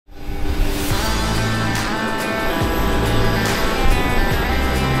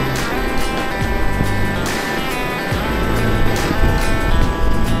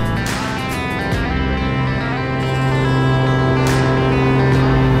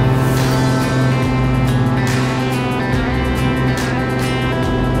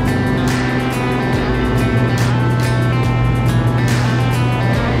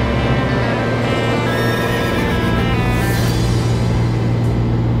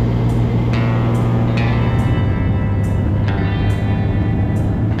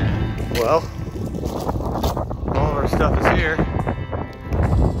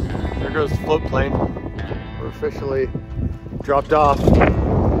float plane. We're officially dropped off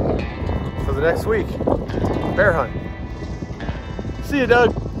for the next week. Bear hunt. See you,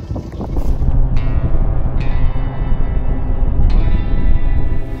 Doug.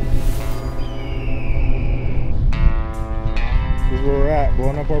 This is where we're at,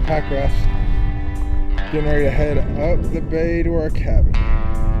 blowing up our pack rafts. Getting ready to head up the bay to our cabin.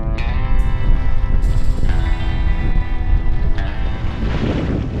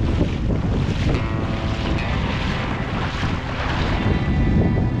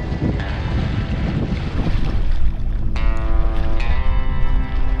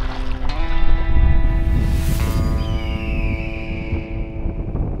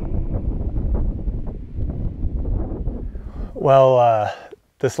 Well,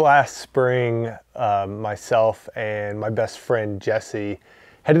 this last spring, myself and my best friend Jesse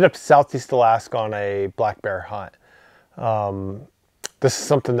headed up to Southeast Alaska on a black bear hunt. This is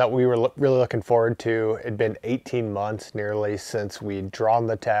something that we were really looking forward to. It'd been 18 months nearly since we'd drawn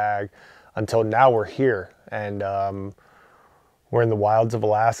the tag until now we're here. And we're in the wilds of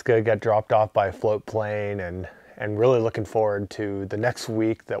Alaska, got dropped off by a float plane, and really looking forward to the next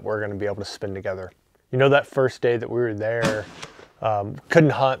week that we're going to be able to spend together. You know, that first day that we were there,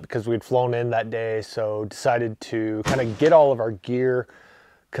 couldn't hunt because we'd flown in that day, so decided to kind of get all of our gear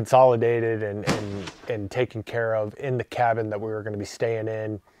consolidated and taken care of in the cabin that we were going to be staying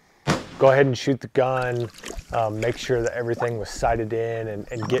in. Go ahead and shoot the gun, make sure that everything was sighted in,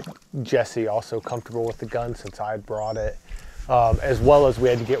 and get Jesse also comfortable with the gun since I had brought it, as well as we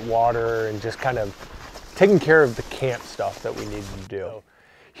had to get water and just kind of taking care of the camp stuff that we needed to do.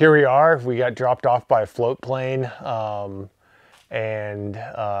 Here we are, we got dropped off by a float plane, and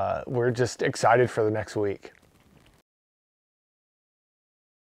we're just excited for the next week.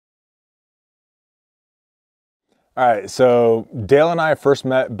 All right, so Dale and I first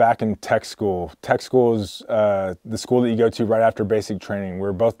met back in tech school. Tech school is the school that you go to right after basic training. We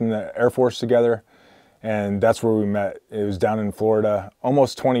were both in the Air Force together, and that's where we met. It was down in Florida,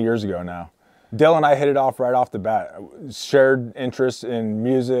 almost 20 years ago now. Dale and I hit it off right off the bat. Shared interest in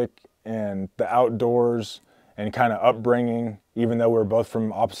music and the outdoors and kind of upbringing, even though we're both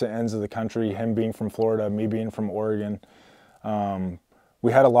from opposite ends of the country, him being from Florida, me being from Oregon.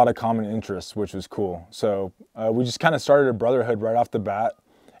 We had a lot of common interests, which was cool. So we just kind of started a brotherhood right off the bat,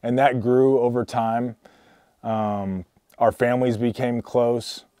 and that grew over time. Our families became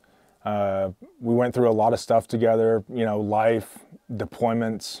close. We went through a lot of stuff together, you know, life,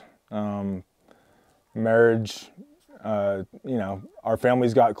 deployments, marriage, you know, our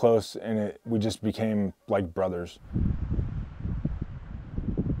families got close, and we just became like brothers.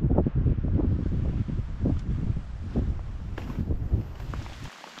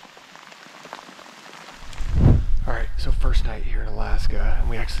 All right, so first night here in Alaska, and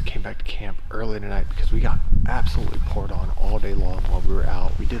we actually came back to camp early tonight because we got absolutely poured on all day long while we were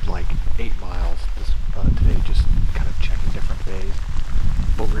out. We did like 8 miles today, just kind of checking different bays.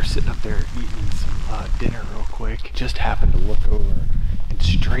 But we were sitting up there eating some dinner real quick. Just happened to look over, and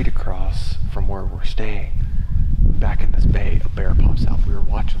straight across from where we're staying, back in this bay, a bear pops out. We were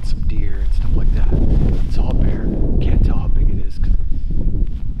watching some deer and stuff like that. Saw a bear. Can't tell how big it is because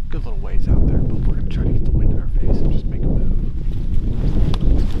good little ways out there, but we're going to try to get the wind in our face and just make a move.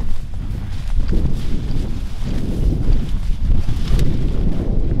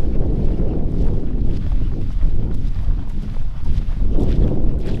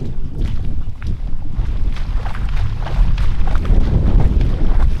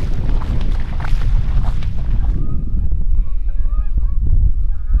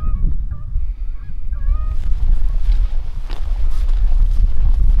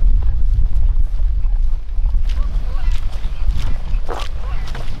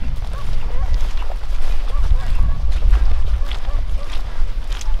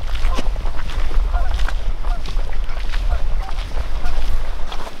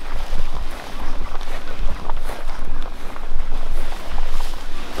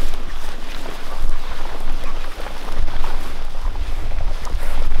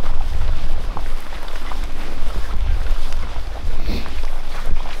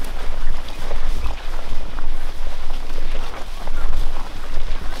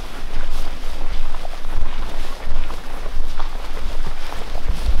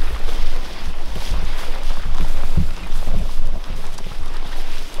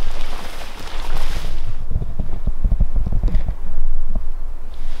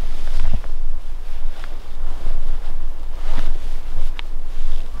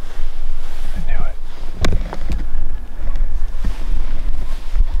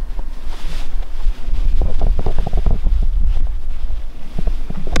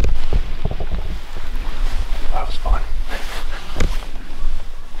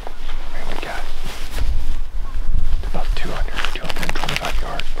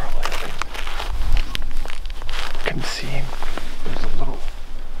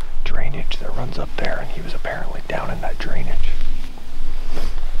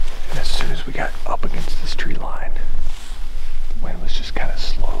 we got up against this tree line, the wind was just kind of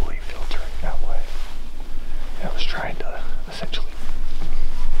slowly filtering that way. And I was trying to essentially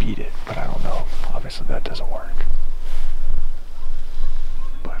beat it, but I don't know. Obviously that doesn't work.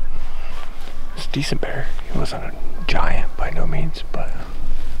 But it's a decent bear. He wasn't a giant by no means, but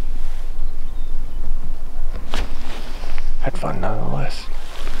had fun nonetheless.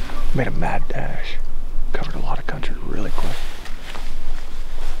 Made a mad dash. Covered a lot of country really quick.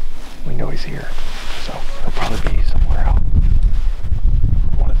 We know he's here, so he'll probably be somewhere out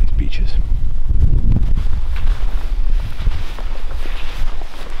on one of these beaches.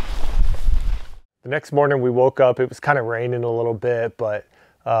 The next morning we woke up, it was kind of raining a little bit, but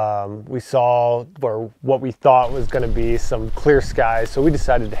we saw what we thought was going to be some clear skies, so we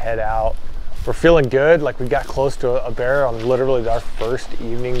decided to head out. We're feeling good, like we got close to a bear on literally our first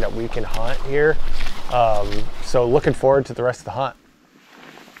evening that we can hunt here. So looking forward to the rest of the hunt.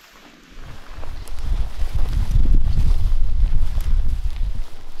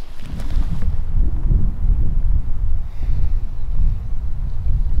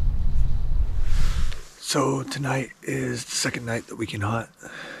 So tonight is the second night that we can hunt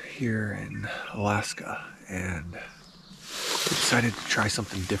here in Alaska, and we decided to try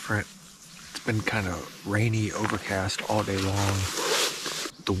something different. It's been kind of rainy, overcast all day long.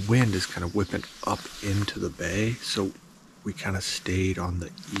 The wind is kind of whipping up into the bay, so we kind of stayed on the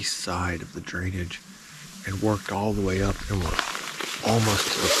east side of the drainage and worked all the way up, and we're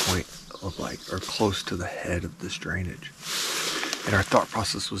almost to the point of or close to the head of this drainage. And our thought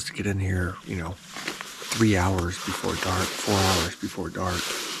process was to get in here, 3 hours before dark, 4 hours before dark,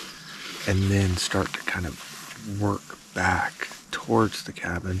 and then start to kind of work back towards the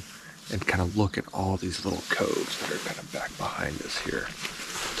cabin and kind of look at all these little coves that are kind of back behind us here.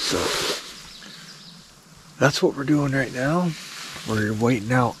 So that's what we're doing right now. We're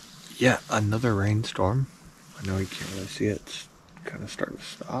waiting out yet another rainstorm. I know you can't really see it, it's kind of starting to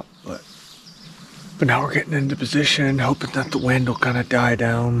stop, but now we're getting into position, hoping that the wind will kind of die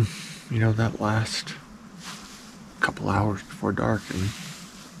down, that last couple hours before dark, and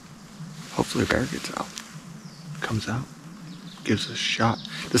hopefully a bear gets out, comes out, gives us a shot.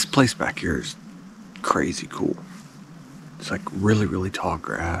 This place back here is crazy cool. It's like really, really tall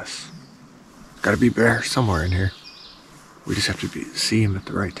grass. Gotta be a bear somewhere in here. We just have to see him at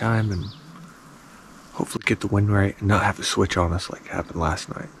the right time and hopefully get the wind right and not have to switch on us like happened last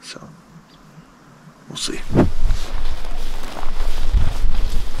night. So we'll see.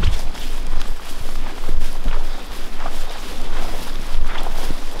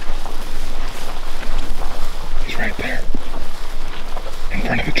 Right there, in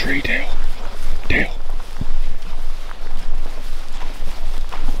front of the tree, Dale. Dale.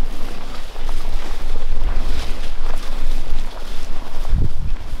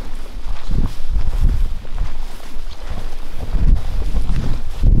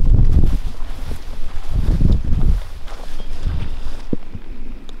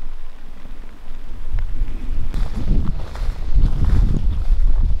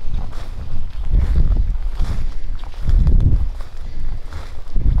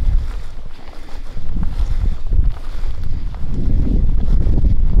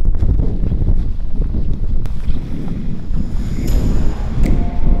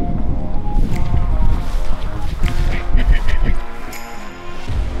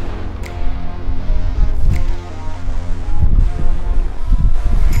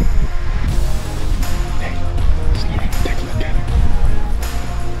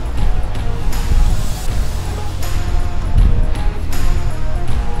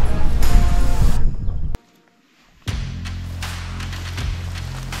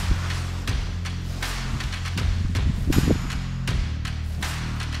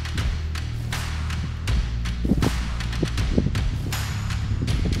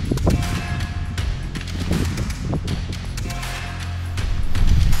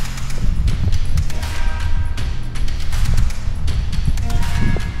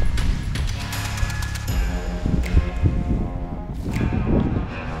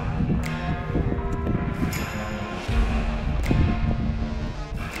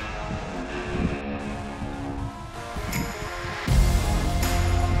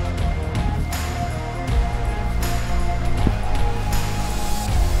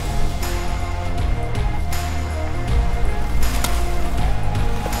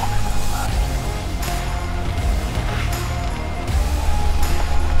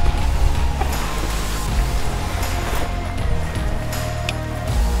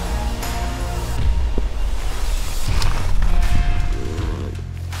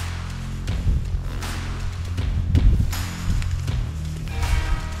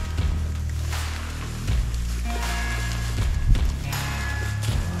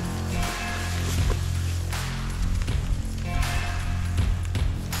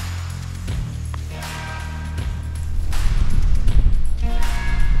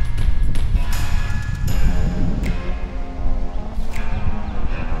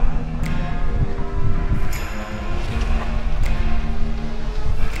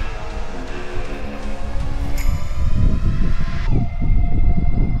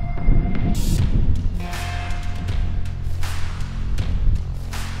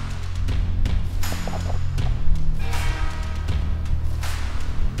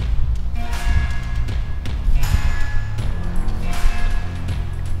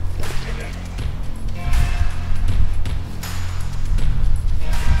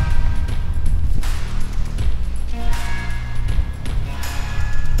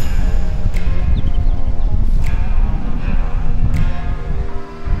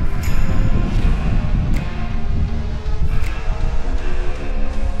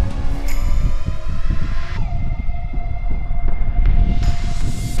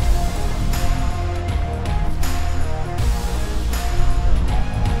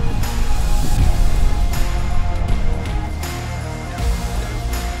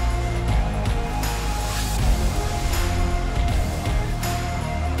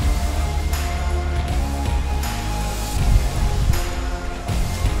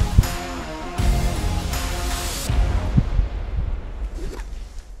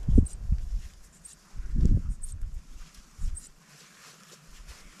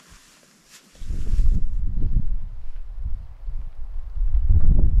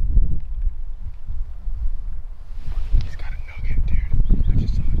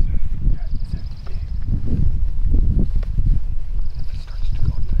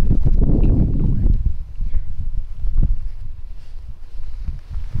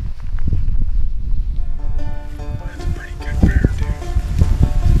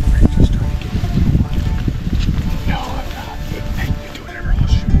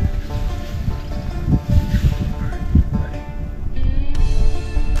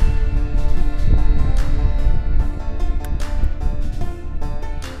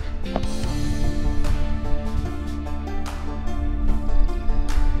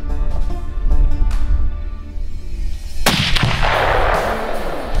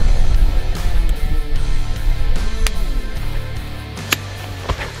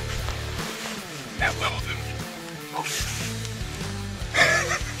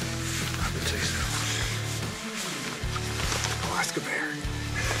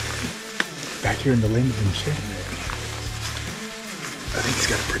 left here in the lane and shit. I think he's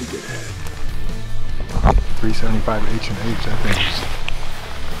got a pretty good head. 375 H&H, I think.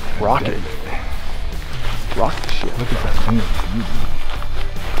 Rocket. Rocket shit. Look at that thing of beauty.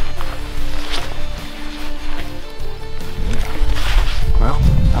 Well,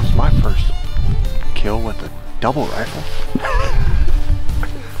 that was my first kill with a double rifle.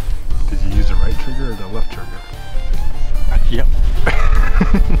 Did you use the right trigger or the left trigger? Yep.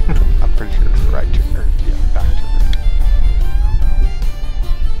 I'm pretty sure it's the right trigger. Yeah, back trigger.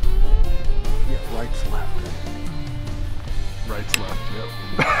 Yeah, right's left. Right's left, yep.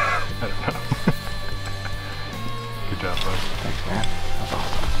 I don't know. Good job, bud. Thanks, man. That's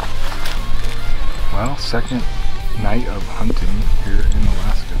awesome. Well, second night of hunting here in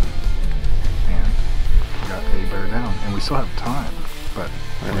Alaska. And we got a bear down. And we still have time, but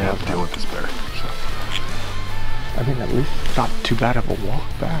we're going to have to deal with this bear. So. I mean, at least it's not too bad of a walk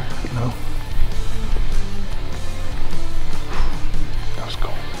back. No. That was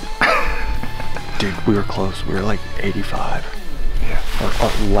cold. Dude, we were close. We were like 85. Yeah.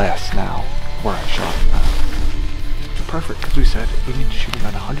 Or less now, where I shot him at. It's perfect, because we said we need to shoot him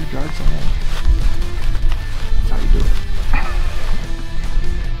at 100 yards on him. That's how you do it.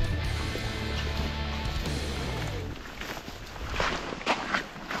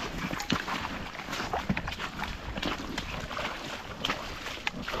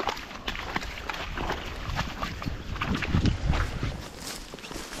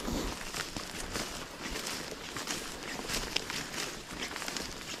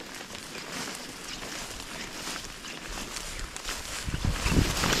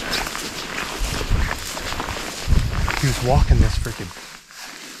 He was walking this freaking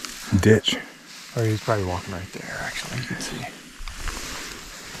ditch. Or he's probably walking right there, actually. You can see.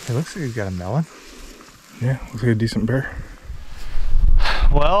 It looks like he's got a melon. Yeah, looks like a decent bear.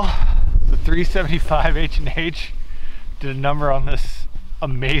 Well, the 375 H&H did a number on this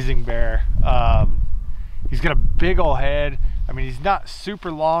amazing bear. He's got a big old head. I mean, he's not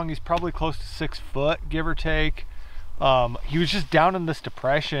super long. He's probably close to 6 foot, give or take. He was just down in this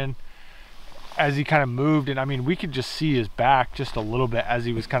depression as he kind of moved, and I mean, we could just see his back just a little bit as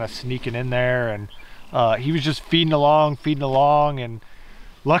he was kind of sneaking in there, and he was just feeding along, and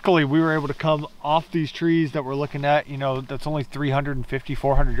luckily we were able to come off these trees that we're looking at, you know, that's only 350,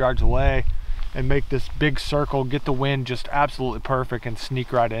 400 yards away, and make this big circle, get the wind just absolutely perfect, and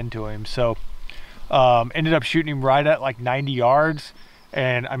sneak right into him. So ended up shooting him right at like 90 yards,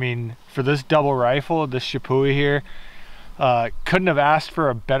 and I mean, for this double rifle, this Shipui here, couldn't have asked for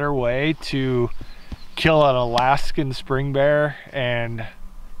a better way to kill an Alaskan spring bear. And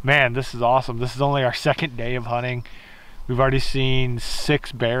man, this is awesome. This is only our second day of hunting. We've already seen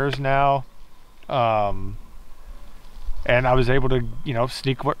 6 bears now, and I was able to, you know,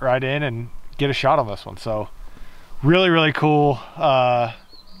 sneak right in and get a shot on this one. So really cool.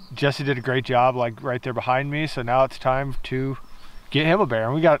 Jesse did a great job, like right there behind me. So now it's time to get him a bear,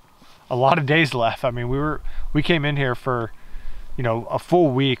 and we got a lot of days left. I mean, we came in here for, you know, a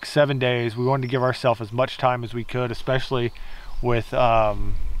full week, 7 days. We wanted to give ourselves as much time as we could, especially with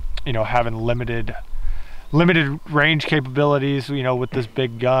you know, having limited range capabilities, you know, with this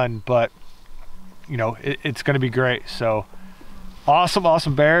big gun. But you know, it's going to be great. So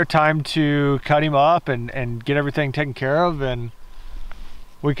awesome bear. Time to cut him up and get everything taken care of, and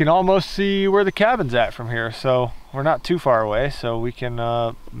we can almost see where the cabin's at from here. So we're not too far away, so we can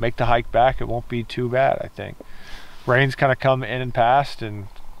make the hike back. It won't be too bad, I think. Rain's kind of come in and passed, and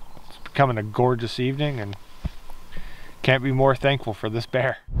it's becoming a gorgeous evening, and can't be more thankful for this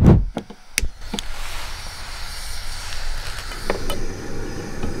bear.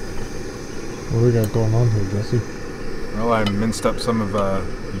 What do we got going on here, Jesse? Well, I minced up some of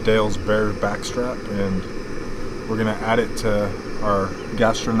Dale's bear backstrap, and we're gonna add it to our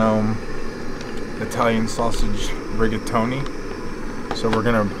gastronome Italian sausage rigatoni. So we're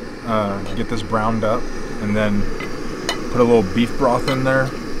gonna get this browned up and then put a little beef broth in there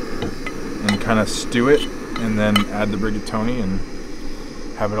and kind of stew it, and then add the rigatoni and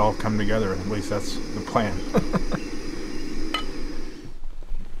have it all come together. At least that's the plan.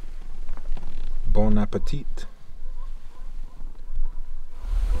 Bon appetit.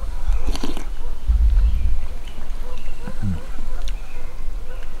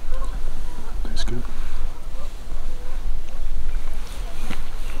 Tastes good.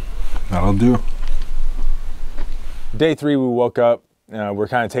 That'll do. Day 3, we woke up. We're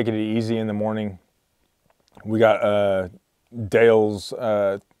kind of taking it easy in the morning. We got Dale's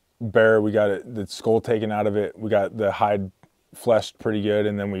bear. We got the skull taken out of it. We got the hide fleshed pretty good,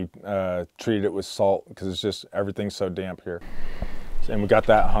 and then we treated it with salt because it's just everything's so damp here. And we got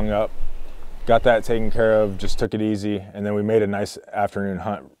that hung up. got that taken care of, just took it easy, and then we made a nice afternoon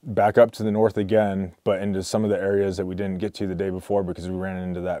hunt back up to the north again, but into some of the areas that we didn't get to the day before because we ran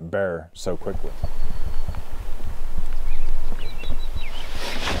into that bear so quickly.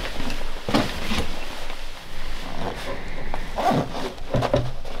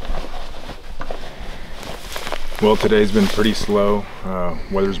 Well, today's been pretty slow.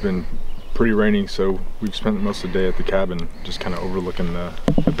 Weather's been pretty rainy, so we've spent most of the day at the cabin just kind of overlooking the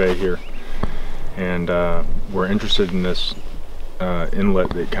bay here. And we're interested in this inlet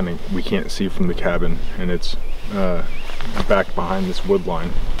that we can't see from the cabin, and it's back behind this wood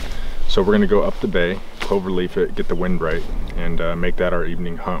line. So we're gonna go up the bay, cloverleaf it, get the wind right, and make that our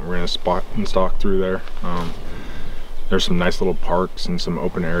evening hunt. We're gonna spot and stalk through there. There's some nice little parks and some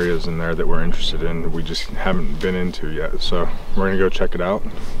open areas in there that we're interested in that we just haven't been into yet. So we're gonna go check it out.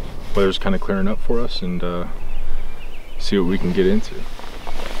 Weather's kind of clearing up for us, and see what we can get into.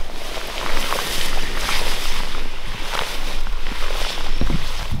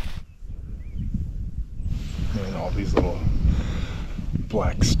 And all these little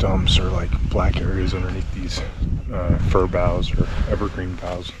black stumps or like black areas underneath these fir boughs or evergreen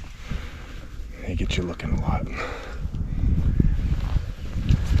boughs, they get you looking a lot.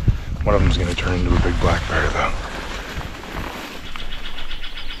 One of them's going to turn into a big black bear though.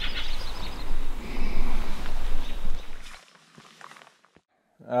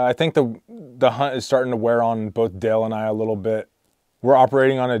 I think the hunt is starting to wear on both Dale and I a little bit. We're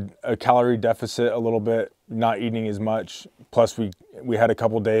operating on a calorie deficit a little bit, not eating as much. Plus we had a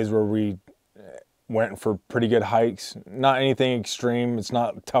couple days where we went for pretty good hikes. Not anything extreme, it's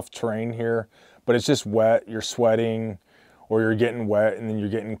not tough terrain here, but it's just wet, you're sweating, or you're getting wet and then you're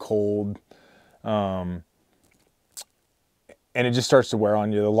getting cold. And it just starts to wear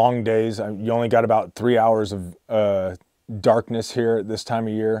on you. The long days, you only got about 3 hours of darkness here at this time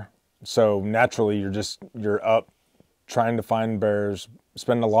of year. So naturally you're up trying to find bears,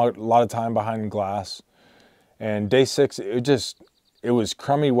 spending a lot of time behind glass. And day 6, it was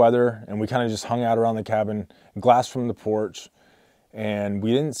crummy weather, and we kind of just hung out around the cabin, glass from the porch, and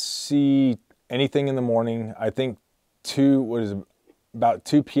we didn't see anything in the morning. I think about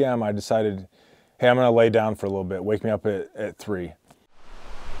 2 p.m. I decided, hey, I'm gonna lay down for a little bit, wake me up at 3.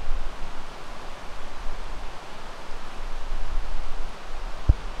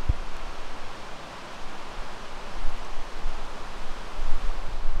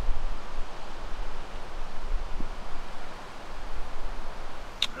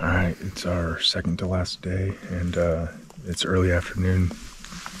 All right, it's our second to last day, and it's early afternoon.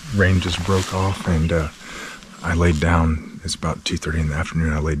 Rain just broke off, and I laid down. It's about 2:30 in the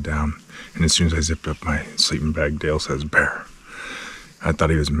afternoon. I laid down, and as soon as I zipped up my sleeping bag, Dale says, "Bear." I thought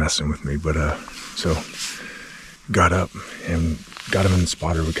he was messing with me, but so got up and got him in the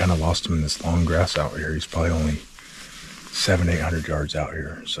spotter. We kind of lost him in this long grass out here. He's probably only 700-800 yards out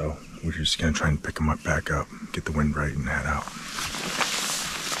here, so we're just gonna try and pick him back up, get the wind right, and head out.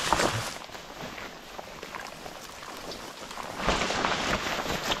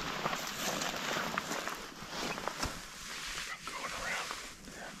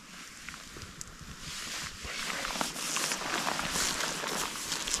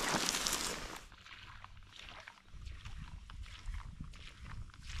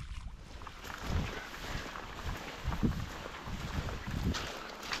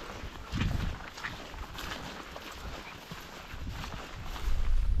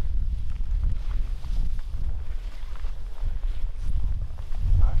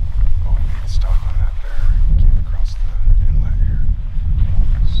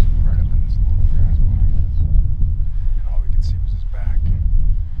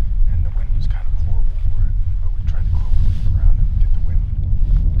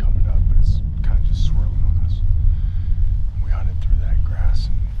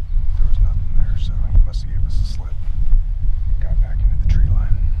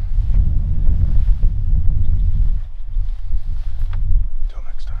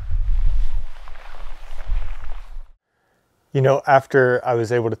 You know, after I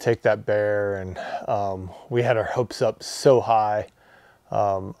was able to take that bear, and we had our hopes up so high,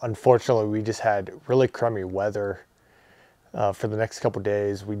 unfortunately we just had really crummy weather for the next couple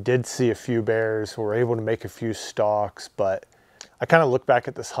days. We did see a few bears, we were able to make a few stalks, but I kind of look back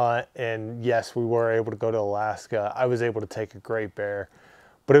at this hunt, and yes, we were able to go to Alaska. I was able to take a great bear,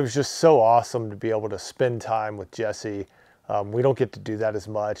 but it was just so awesome to be able to spend time with Jesse. We don't get to do that as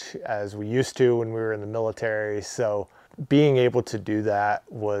much as we used to when we were in the military, so being able to do that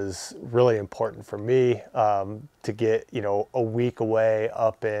was really important for me, to get, you know, a week away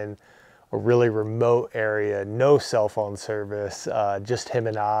up in a really remote area, no cell phone service, just him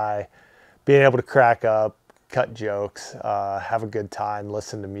and I, being able to crack up, cut jokes, have a good time,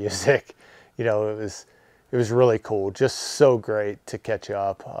 listen to music, you know, it was really cool. Just so great to catch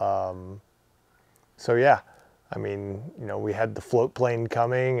up. So yeah, I mean, you know, we had the float plane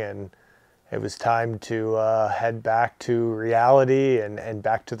coming, and it was time to head back to reality and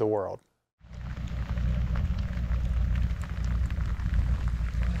back to the world.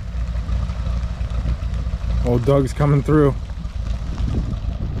 Old Doug's coming through.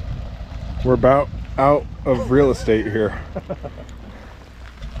 We're about out of real estate here.